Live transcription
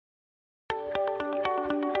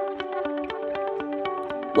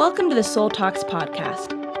Welcome to the Soul Talks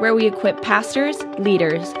podcast, where we equip pastors,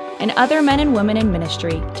 leaders, and other men and women in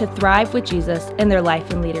ministry to thrive with Jesus in their life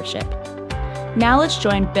and leadership. Now let's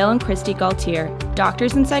join Bill and Christy Gaultier,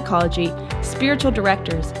 doctors in psychology, spiritual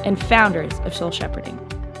directors, and founders of Soul Shepherding.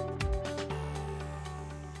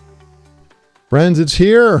 Friends, it's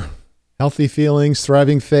here. Healthy Feelings,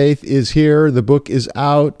 Thriving Faith is here. The book is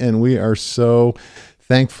out, and we are so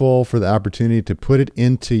thankful for the opportunity to put it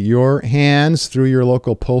into your hands through your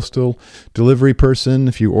local postal delivery person.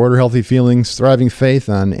 If you order Healthy Feelings, Thriving Faith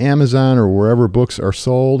on Amazon or wherever books are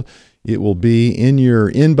sold, it will be in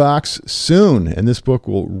your inbox soon. And this book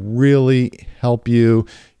will really help you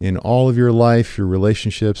in all of your life, your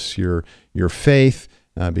relationships, your faith,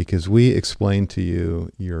 because we explain to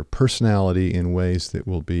you your personality in ways that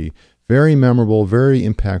will be very memorable, very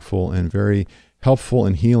impactful, and very helpful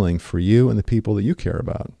and healing for you and the people that you care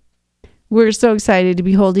about. We're so excited to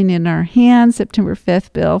be holding it in our hands. September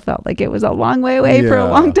 5th, Bill, felt like it was a long way away for a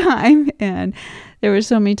long time. And there were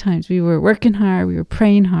so many times we were working hard, we were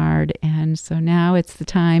praying hard. And so now it's the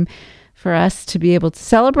time for us to be able to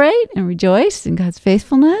celebrate and rejoice in God's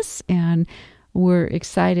faithfulness. And we're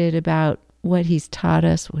excited about what He's taught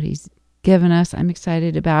us, what He's given us. I'm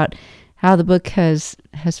excited about how the book has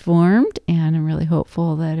formed, and I'm really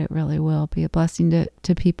hopeful that it really will be a blessing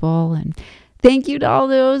to people. And thank you to all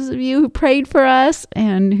those of you who prayed for us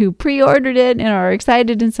and who pre-ordered it and are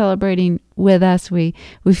excited and celebrating with us. We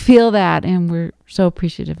feel that, and we're so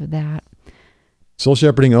appreciative of that. Soul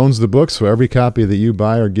Shepherding owns the book, so every copy that you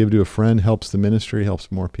buy or give to a friend helps the ministry,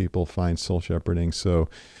 helps more people find Soul Shepherding. So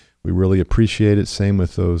we really appreciate it. Same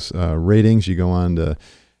with those ratings. You go on to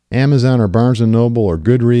Amazon or Barnes & Noble or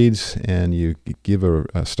Goodreads, and you give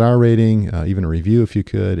a star rating, even a review if you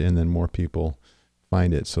could, and then more people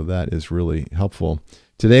find it. So that is really helpful.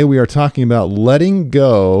 Today we are talking about letting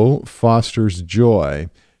go fosters joy.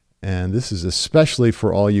 And this is especially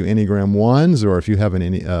for all you Enneagram 1s, or if you have an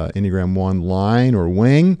Enneagram 1 line or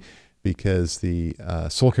wing, because the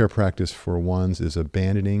soul care practice for 1s is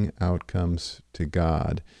abandoning outcomes to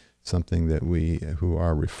God. Something that we who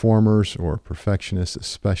are reformers or perfectionists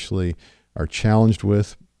especially are challenged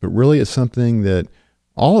with, but really it's something that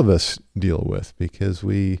all of us deal with because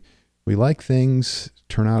we like things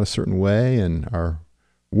turn out a certain way in our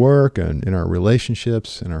work and in our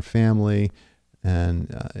relationships, in our family,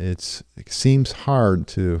 and it seems hard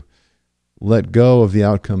to let go of the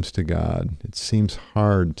outcomes to God. It seems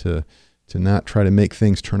hard to not try to make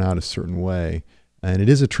things turn out a certain way, and it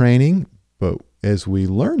is a training, but as we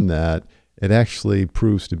learn that, it actually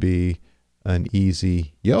proves to be an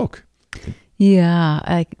easy yoke. Yeah,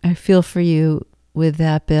 I feel for you with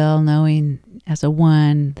that, Bill, knowing as a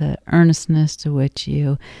 1, the earnestness to which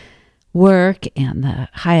you work and the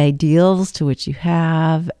high ideals to which you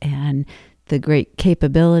have and the great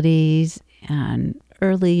capabilities. And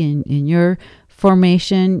early in your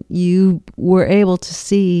formation, you were able to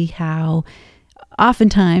see how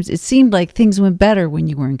oftentimes it seemed like things went better when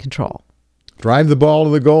you were in control. Drive the ball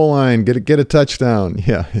to the goal line. Get a touchdown.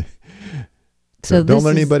 Yeah. So don't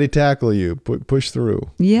let anybody tackle you. Push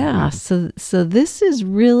through. Yeah. So this is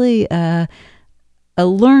really a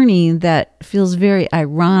learning that feels very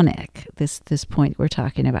ironic. This point we're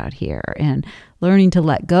talking about here, and learning to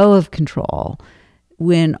let go of control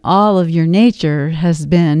when all of your nature has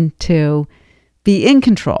been to be in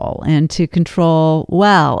control and to control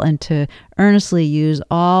well and to earnestly use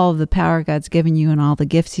all the power God's given you and all the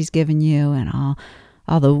gifts He's given you and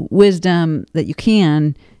all the wisdom that you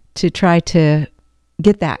can to try to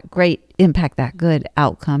get that great impact, that good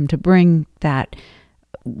outcome, to bring that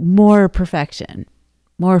more perfection,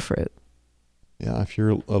 more fruit. Yeah, if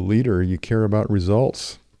you're a leader, you care about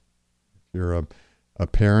results. If you're a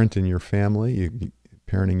parent in your family, you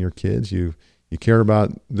parenting your kids, you care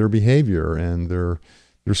about their behavior and their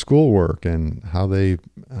schoolwork and how they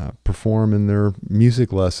perform in their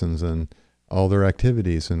music lessons and all their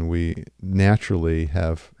activities. And we naturally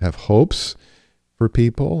have hopes for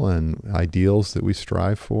people and ideals that we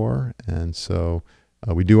strive for. And so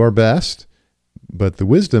we do our best. But the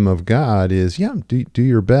wisdom of God is, do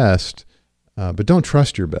your best, but don't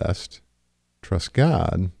trust your best. Trust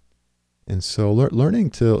God. And so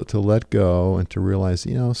learning to let go and to realize,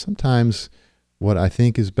 sometimes what I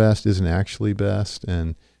think is best isn't actually best,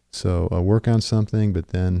 and so work on something, but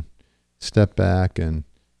then step back and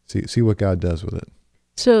see what God does with it.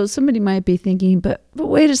 So somebody might be thinking, but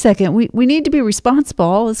wait a second, we need to be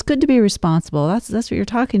responsible. It's good to be responsible. That's what you're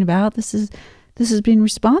talking about. This is being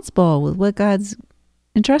responsible with what God's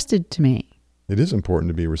entrusted to me. It is important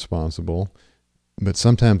to be responsible, but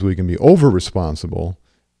sometimes we can be over responsible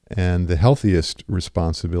And the healthiest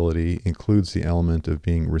responsibility includes the element of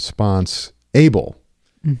being response-able,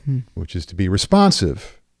 which is to be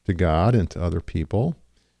responsive to God and to other people.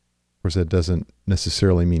 Of course, that doesn't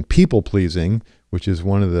necessarily mean people-pleasing, which is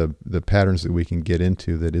one of the patterns that we can get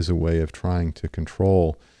into that is a way of trying to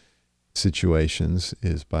control situations,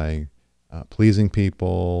 is by pleasing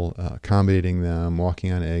people, accommodating them,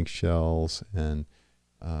 walking on eggshells, and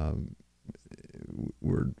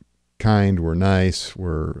we're kind, we're nice,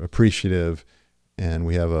 we're appreciative, and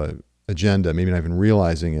we have a agenda, maybe not even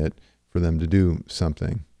realizing it, for them to do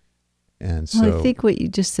something. And so, well, I think what you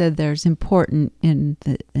just said there is important in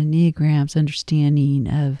the Enneagram's understanding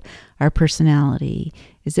of our personality,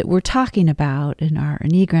 is that we're talking about, in our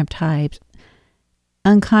Enneagram types,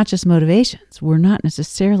 unconscious motivations. We're not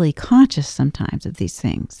necessarily conscious sometimes of these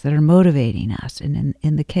things that are motivating us. And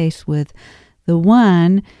in the case with the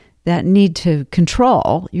one, that need to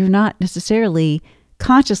control, you're not necessarily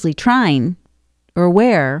consciously trying or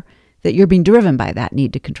aware that you're being driven by that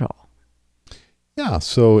need to control. Yeah,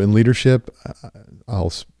 so in leadership,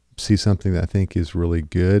 I'll see something that I think is really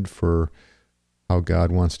good for how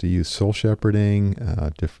God wants to use soul shepherding,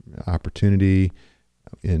 different opportunity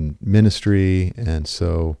in ministry, and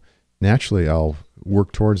so naturally I'll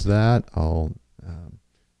work towards that. I'll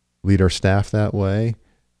lead our staff that way,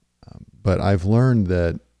 but I've learned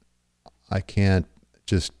that I can't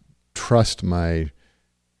just trust my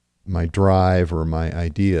drive or my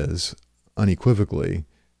ideas unequivocally,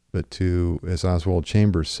 but to, as Oswald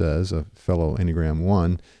Chambers says, a fellow Enneagram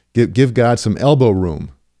 1, give God some elbow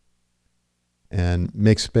room and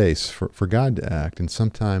make space for God to act. And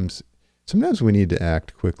sometimes we need to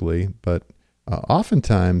act quickly, but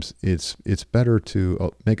oftentimes it's better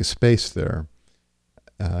to make a space there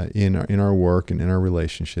in our work and in our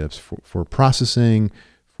relationships for processing,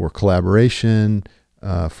 for collaboration,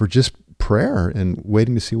 for just prayer and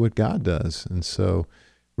waiting to see what God does. And so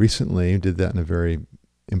recently did that in a very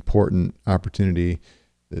important opportunity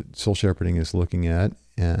that soul shepherding is looking at,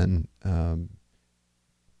 and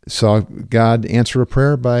saw God answer a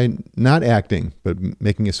prayer by not acting, but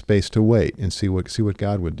making a space to wait and see what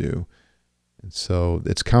God would do. And so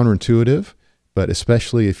it's counterintuitive, but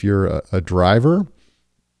especially if you're a driver,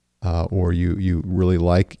 or you really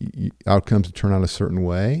like outcomes to turn out a certain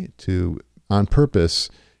way, to, on purpose,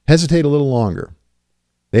 hesitate a little longer.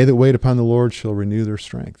 They that wait upon the Lord shall renew their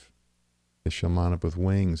strength. They shall mount up with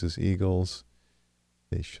wings as eagles.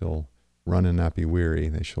 They shall run and not be weary.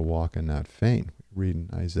 They shall walk and not faint. We read in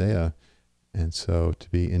Isaiah. And so to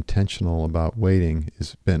be intentional about waiting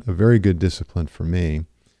has been a very good discipline for me,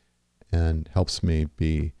 and helps me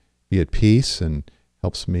be at peace, and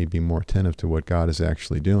helps me be more attentive to what God is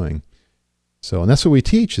actually doing. So, and that's what we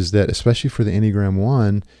teach, is that especially for the Enneagram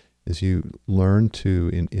 1, is you learn to,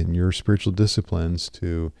 in your spiritual disciplines,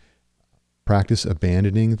 to practice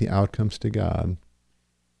abandoning the outcomes to God,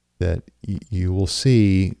 that you will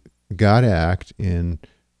see God act in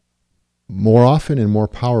more often and more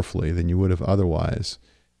powerfully than you would have otherwise.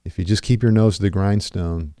 If you just keep your nose to the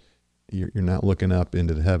grindstone, you're not looking up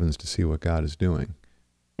into the heavens to see what God is doing.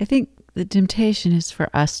 I think the temptation is for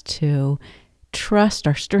us to trust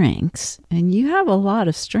our strengths. And you have a lot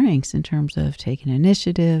of strengths in terms of taking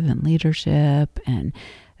initiative and leadership and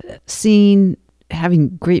having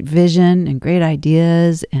great vision and great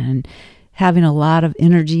ideas and having a lot of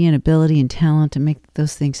energy and ability and talent to make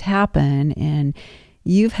those things happen. And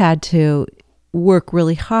you've had to work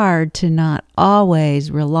really hard to not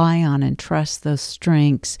always rely on and trust those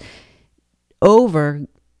strengths over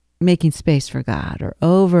making space for God, or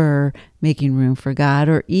over making room for God,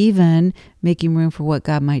 or even making room for what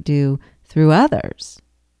God might do through others.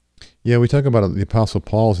 Yeah, we talk about the Apostle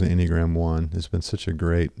Paul's in Enneagram 1 has been such a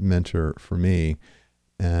great mentor for me.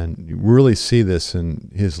 And you really see this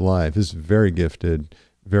in his life. He's very gifted,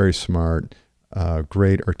 very smart,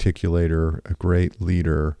 great articulator, a great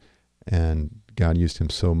leader, and God used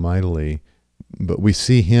him so mightily. But we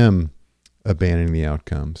see him abandoning the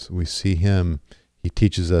outcomes. We see him, he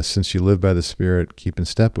teaches us, since you live by the Spirit, keep in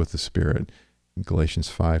step with the Spirit, in Galatians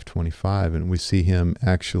 5:25. And we see him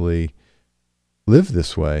actually live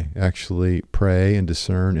this way, actually pray and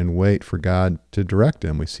discern and wait for God to direct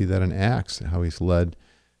him. We see that in Acts, how he's led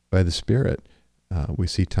by the Spirit. We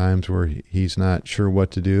see times where he's not sure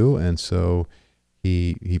what to do, and so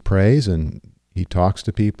he prays and he talks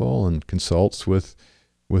to people and consults with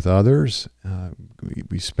others.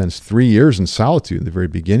 He spends 3 years in solitude at the very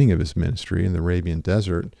beginning of his ministry in the Arabian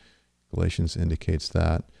desert. Galatians indicates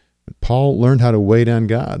that. But Paul learned how to wait on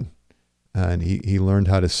God, and he learned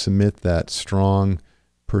how to submit that strong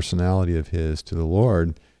personality of his to the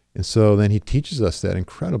Lord. And so then he teaches us that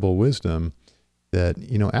incredible wisdom that,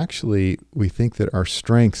 actually we think that our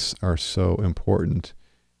strengths are so important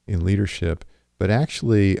in leadership, but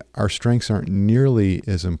actually our strengths aren't nearly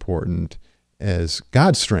as important as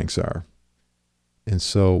God's strengths are. And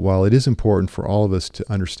so while it is important for all of us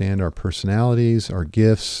to understand our personalities, our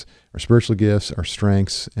gifts, our spiritual gifts, our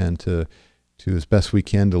strengths, and to as best we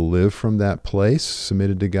can to live from that place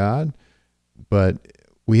submitted to God, but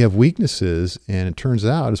we have weaknesses, and it turns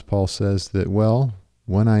out, as Paul says, that, well,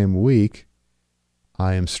 when I am weak,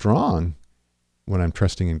 I am strong when I'm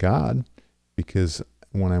trusting in God, because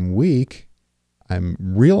when I'm weak, I'm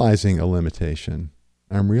realizing a limitation.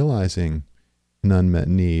 I'm realizing an unmet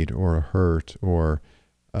need or a hurt or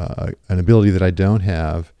an ability that I don't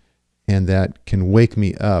have, and that can wake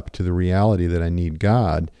me up to the reality that I need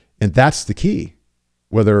God. And that's the key.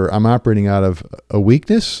 Whether I'm operating out of a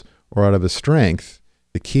weakness or out of a strength,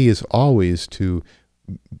 the key is always to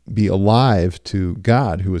be alive to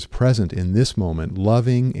God, who is present in this moment,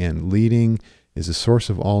 loving and leading, is the source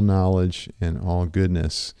of all knowledge and all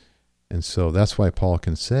goodness. And so that's why Paul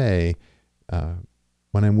can say,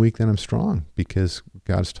 when I'm weak, then I'm strong, because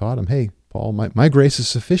God's taught him, hey, Paul, my grace is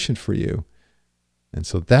sufficient for you. And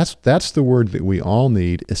so that's the word that we all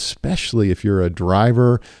need, especially if you're a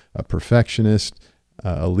driver, a perfectionist,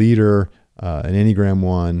 a leader, an Enneagram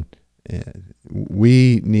 1.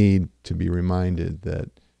 We need to be reminded that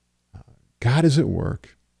God is at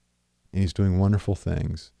work, and he's doing wonderful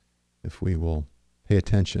things if we will pay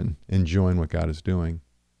attention and join what God is doing.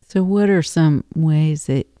 So what are some ways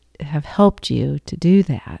that have helped you to do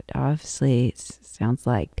that? Obviously, it sounds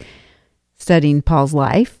like studying Paul's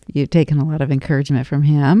life, you've taken a lot of encouragement from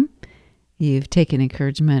him. You've taken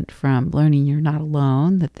encouragement from learning you're not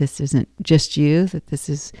alone, that this isn't just you, that this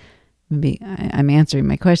is, maybe I'm answering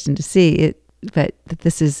my question to see it, but that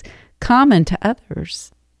this is common to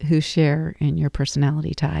others who share in your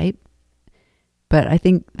personality type. But I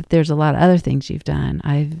think that there's a lot of other things you've done.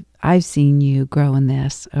 I've seen you grow in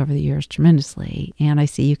this over the years tremendously, and I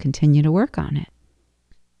see you continue to work on it.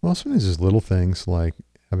 Well, sometimes there's little things like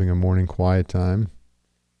having a morning quiet time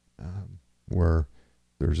where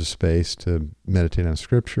there's a space to meditate on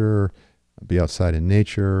scripture, be outside in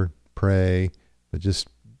nature, pray, but just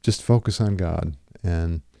focus on God.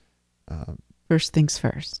 And first things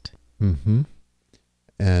first. Mm-hmm.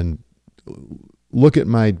 And look at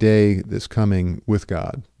my day that's coming with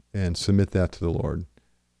God and submit that to the Lord,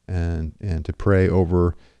 and to pray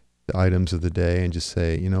over the items of the day and just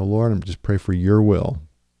say, Lord, I'm just pray for your will.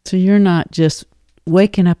 So you're not just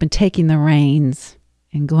waking up and taking the reins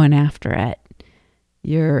and going after it.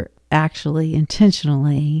 You're actually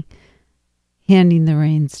intentionally handing the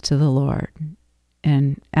reins to the Lord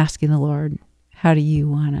and asking the Lord, how do you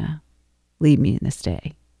want to lead me in this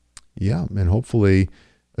day? Yeah, and hopefully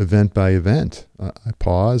event by event. I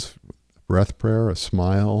pause, breath prayer, a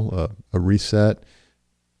smile, a reset,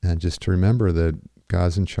 and just to remember that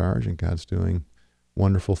God's in charge and God's doing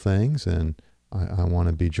wonderful things, and I want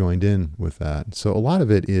to be joined in with that. So a lot of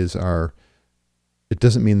it is it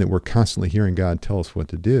doesn't mean that we're constantly hearing God tell us what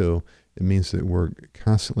to do. It means that we're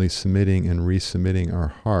constantly submitting and resubmitting our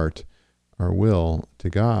heart, our will to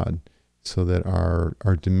God, so that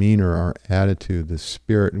our demeanor, our attitude, the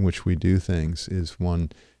spirit in which we do things is one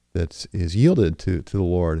that is yielded to the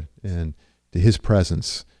Lord and to his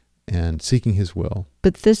presence and seeking his will.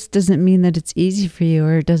 But this doesn't mean that it's easy for you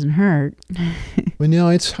or it doesn't hurt. Well,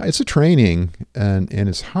 it's a training, and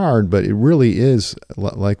it's hard, but it really is,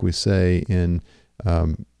 like we say in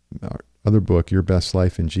our other book, Your Best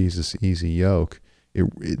Life in Jesus' Easy Yoke.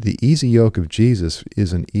 The easy yoke of Jesus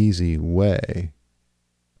is an easy way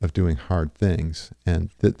of doing hard things,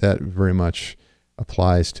 and that very much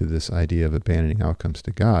applies to this idea of abandoning outcomes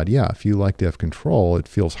to God. Yeah, if you like to have control, it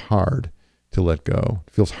feels hard to let go.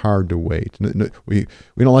 It feels hard to wait. We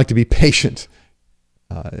don't like to be patient,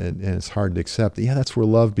 and it's hard to accept. Yeah, that's where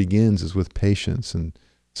love begins, is with patience and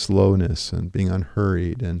slowness and being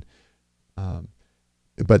unhurried. And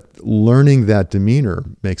but learning that demeanor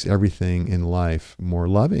makes everything in life more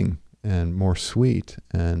loving and more sweet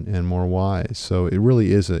and more wise. So it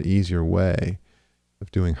really is an easier way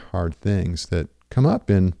of doing hard things that come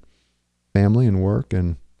up in family and work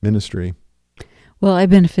and ministry. Well, I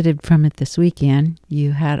benefited from it this weekend.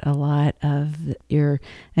 You had a lot of your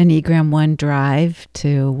Enneagram 1 drive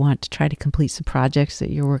to want to try to complete some projects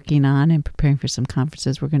that you're working on and preparing for some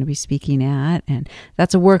conferences we're going to be speaking at. And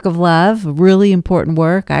that's a work of love, a really important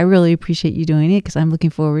work. I really appreciate you doing it because I'm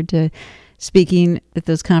looking forward to speaking at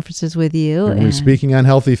those conferences with you. And we're speaking on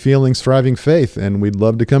healthy feelings, thriving faith, and we'd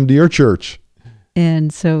love to come to your church.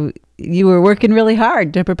 And so you were working really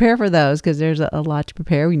hard to prepare for those because there's a lot to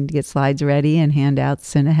prepare. We need to get slides ready and handouts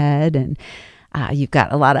sent ahead. And You've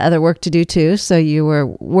got a lot of other work to do too. So you were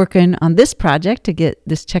working on this project to get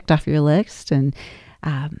this checked off your list, and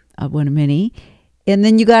one of many. And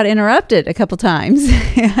then you got interrupted a couple times.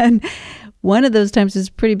 And one of those times is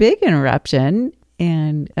a pretty big interruption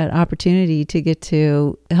and an opportunity to get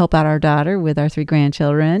to help out our daughter with our 3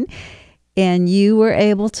 grandchildren. And you were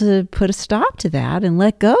able to put a stop to that and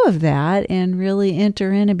let go of that and really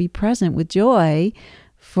enter in and be present with joy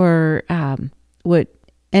for what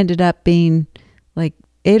ended up being like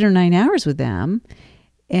 8 or 9 hours with them.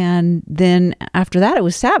 And then after that, it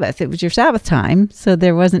was Sabbath. It was your Sabbath time. So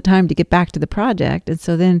there wasn't time to get back to the project. And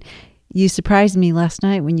so then you surprised me last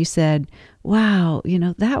night when you said, wow,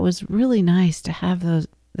 that was really nice to have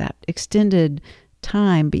that extended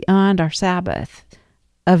time beyond our Sabbath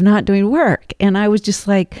of not doing work. And I was just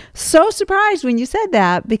like so surprised when you said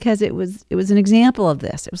that, because it was an example of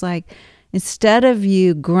this. It was like, instead of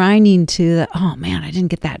you grinding to the, oh man, I didn't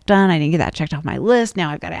get that done. I didn't get that checked off my list.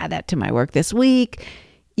 Now I've got to add that to my work this week.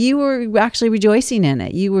 You were actually rejoicing in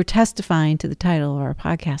it. You were testifying to the title of our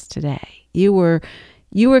podcast today. You were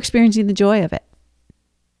experiencing the joy of it.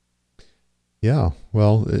 Yeah,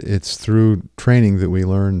 well, it's through training that we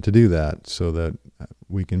learn to do that so that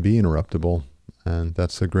we can be interruptible, and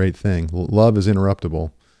that's a great thing. Love is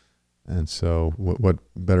interruptible, and so what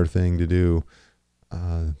better thing to do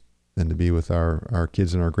than to be with our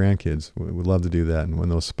kids and our grandkids? We'd love to do that, and when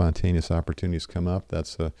those spontaneous opportunities come up,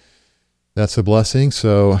 that's a blessing.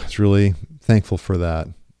 So it's really thankful for that,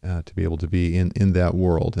 to be able to be in that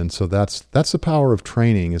world. And so that's the power of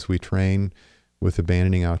training. As we train with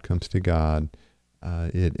abandoning outcomes to God,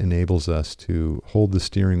 it enables us to hold the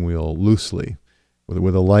steering wheel loosely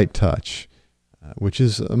with a light touch, which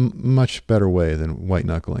is a much better way than white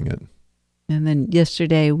knuckling it. And then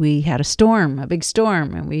yesterday we had a big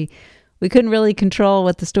storm, and we couldn't really control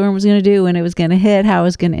what the storm was going to do, when it was going to hit, how it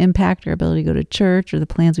was going to impact our ability to go to church or the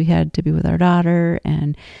plans we had to be with our daughter.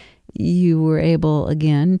 And you were able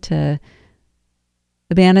again to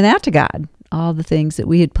abandon that to God. All the things that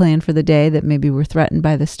we had planned for the day that maybe were threatened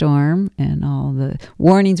by the storm, and all the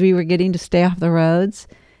warnings we were getting to stay off the roads.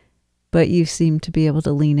 But you seemed to be able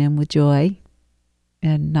to lean in with joy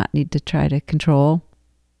and not need to try to control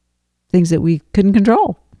things that we couldn't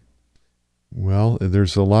control. Well,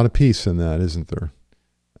 there's a lot of peace in that, isn't there?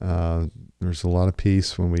 There's a lot of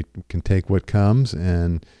peace when we can take what comes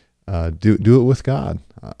and do it with God.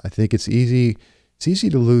 I think it's easy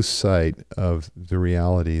to lose sight of the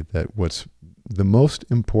reality that what's the most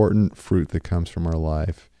important fruit that comes from our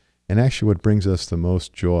life, and actually what brings us the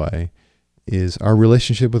most joy, is our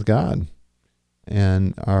relationship with God,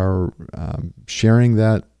 and our sharing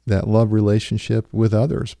that love relationship with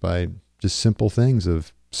others by just simple things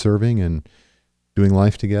of serving and doing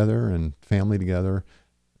life together and family together.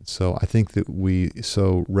 So I think that we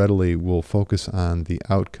so readily will focus on the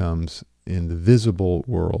outcomes in the visible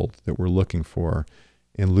world that we're looking for,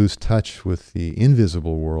 and lose touch with the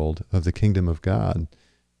invisible world of the kingdom of God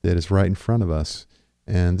that is right in front of us.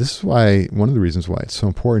 And this is why, one of the reasons why it's so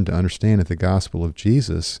important to understand that the gospel of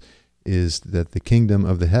Jesus is that the kingdom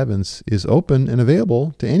of the heavens is open and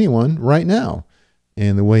available to anyone right now.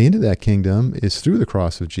 And the way into that kingdom is through the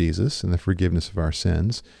cross of Jesus and the forgiveness of our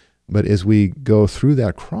sins. But as we go through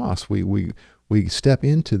that cross, we step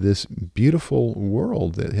into this beautiful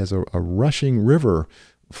world that has a rushing river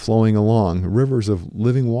flowing along, rivers of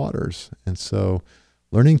living waters. And so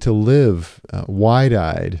learning to live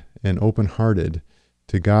wide-eyed and open-hearted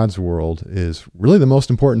to God's world is really the most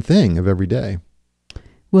important thing of every day.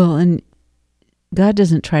 Well, and God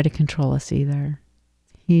doesn't try to control us either.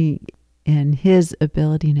 He, in his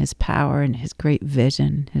ability and his power and his great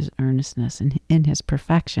vision, his earnestness, and in his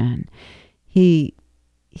perfection, he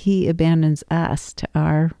abandons us to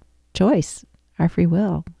our choice, our free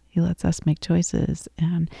will. He lets us make choices.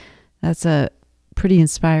 And that's a pretty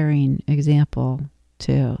inspiring example,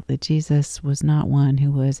 too, that Jesus was not one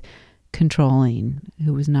who was controlling,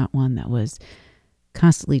 who was not one that was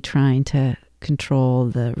constantly trying to control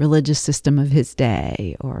the religious system of his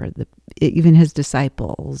day or even his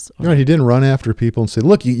disciples. Right, he didn't run after people and say,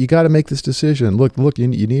 look, you got to make this decision. Look, you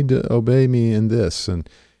need to obey me in this. And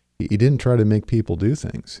he didn't try to make people do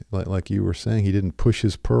things. Like you were saying, he didn't push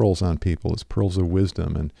his pearls on people, his pearls of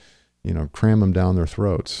wisdom, and cram them down their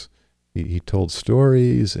throats. He told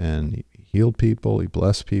stories, and he healed people, he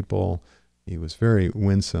blessed people. He was very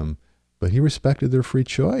winsome, but he respected their free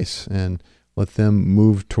choice and let them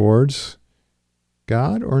move towards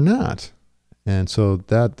God or not. And so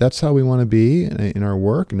that's how we want to be in our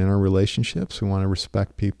work and in our relationships. We want to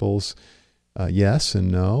respect people's yes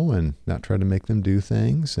and no, and not try to make them do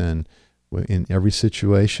things. And in every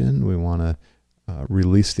situation, we want to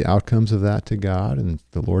release the outcomes of that to God, and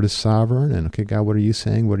the Lord is sovereign. And okay, God, what are you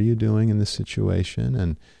saying? What are you doing in this situation?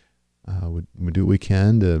 And we do what we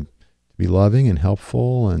can to be loving and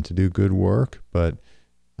helpful and to do good work, but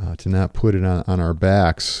to not put it on our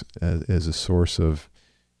backs as a source of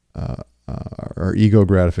our ego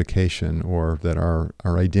gratification, or that our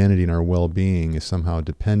identity and our well-being is somehow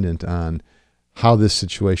dependent on how this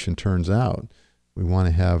situation turns out. We want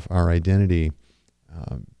to have our identity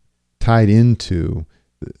tied into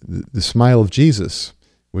the smile of Jesus,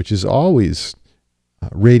 which is always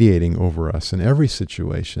radiating over us in every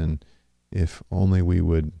situation, if only we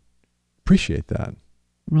would appreciate that.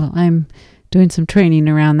 Well, I'm doing some training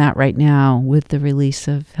around that right now with the release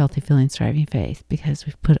of Healthy Feelings, Thriving Faith, because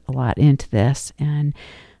we've put a lot into this, and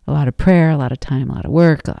a lot of prayer, a lot of time, a lot of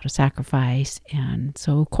work, a lot of sacrifice. And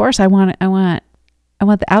so, of course, I want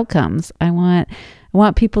the outcomes. I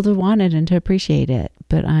want people to want it and to appreciate it.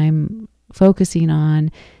 But I'm focusing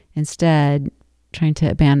on instead trying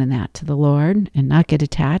to abandon that to the Lord and not get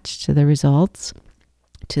attached to the results,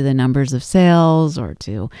 to the numbers of sales, or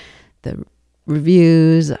to the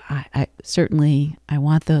reviews. I certainly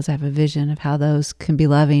want those. I have a vision of how those can be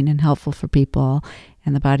loving and helpful for people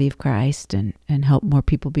and the body of Christ, and help more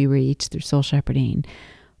people be reached through soul shepherding.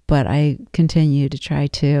 But I continue to try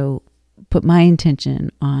to put my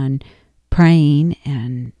intention on praying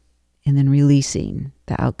and then releasing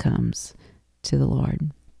the outcomes to the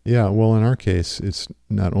Lord. Yeah, well, in our case, it's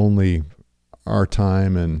not only our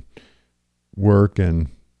time and work and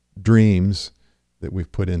dreams that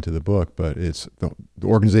we've put into the book, but it's the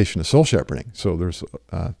organization of soul shepherding. So there's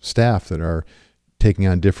staff that are taking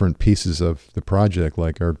on different pieces of the project,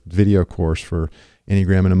 like our video course for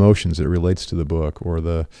Enneagram and Emotions that relates to the book, or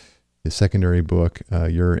the secondary book,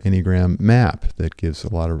 your Enneagram map, that gives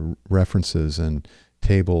a lot of references and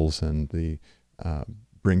tables, and the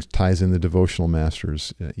ties in the devotional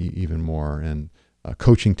masters even more, and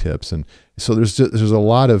coaching tips. And so there's a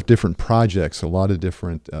lot of different projects, a lot of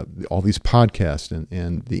different all these podcasts and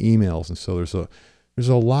the emails, and so there's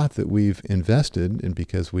a lot that we've invested in,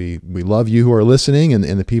 because we love you who are listening, and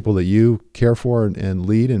the people that you care for and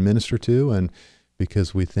lead and minister to, and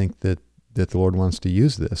because we think that the Lord wants to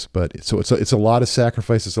use this. But it's a lot of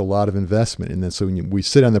sacrifice, it's a lot of investment, and then so when we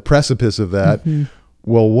sit on the precipice of that. Mm-hmm.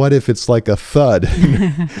 Well, what if it's like a thud?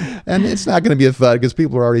 And it's not going to be a thud, because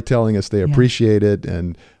people are already telling us they appreciate it,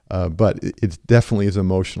 and but it definitely is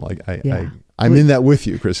emotional. I'm in that with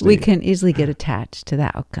you, Christine. We can easily get attached to the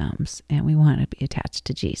outcomes, and we want to be attached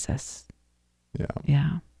to Jesus.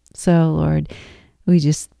 Yeah. So, Lord, we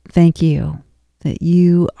just thank you that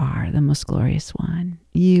you are the most glorious one.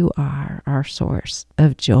 You are our source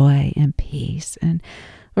of joy and peace. And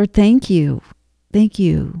Lord, thank you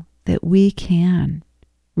that we can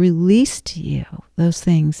release to you those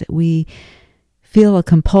things that we feel a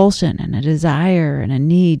compulsion and a desire and a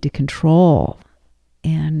need to control,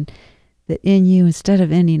 and that in you, instead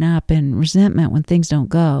of ending up in resentment when things don't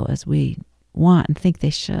go as we want and think they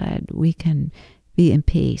should, we can be in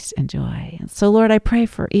peace and joy. And so, Lord, I pray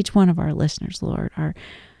for each one of our listeners, Lord, our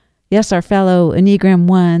fellow Enneagram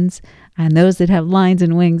ones, and those that have lines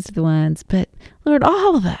and wings ones, but Lord,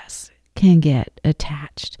 all of us can get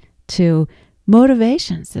attached to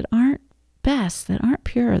motivations that aren't best, that aren't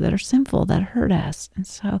pure, that are sinful, that hurt us. And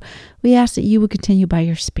so we ask that you would continue by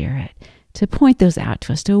your Spirit to point those out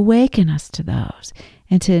to us, to awaken us to those,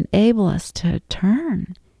 and to enable us to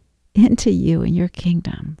turn into you and your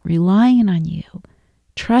kingdom, relying on you,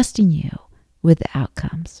 trusting you with the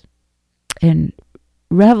outcomes, and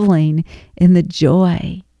reveling in the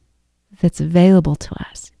joy that's available to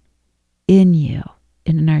us in you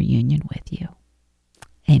and in our union with you.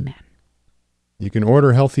 Amen. You can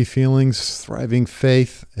order Healthy Feelings, Thriving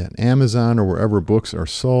Faith at Amazon or wherever books are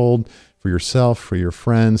sold, for yourself, for your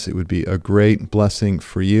friends. It would be a great blessing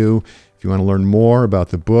for you. If you want to learn more about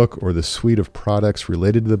the book or the suite of products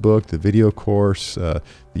related to the book, the video course, the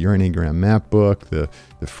Your Enneagram Map book, the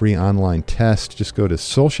free online test, just go to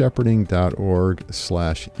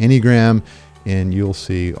soulshepherding.org/Enneagram, and you'll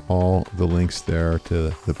see all the links there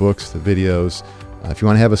to the books, the videos. If you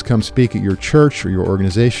want to have us come speak at your church or your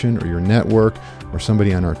organization or your network, or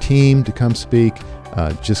somebody on our team to come speak,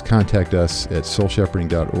 just contact us at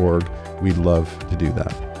soulshepherding.org. We'd love to do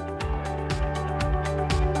that.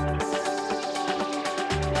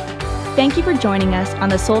 Thank you for joining us on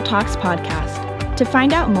the Soul Talks podcast. To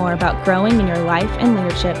find out more about growing in your life and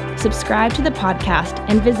leadership, subscribe to the podcast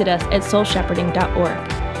and visit us at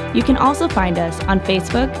soulshepherding.org. You can also find us on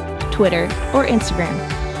Facebook, Twitter, or Instagram.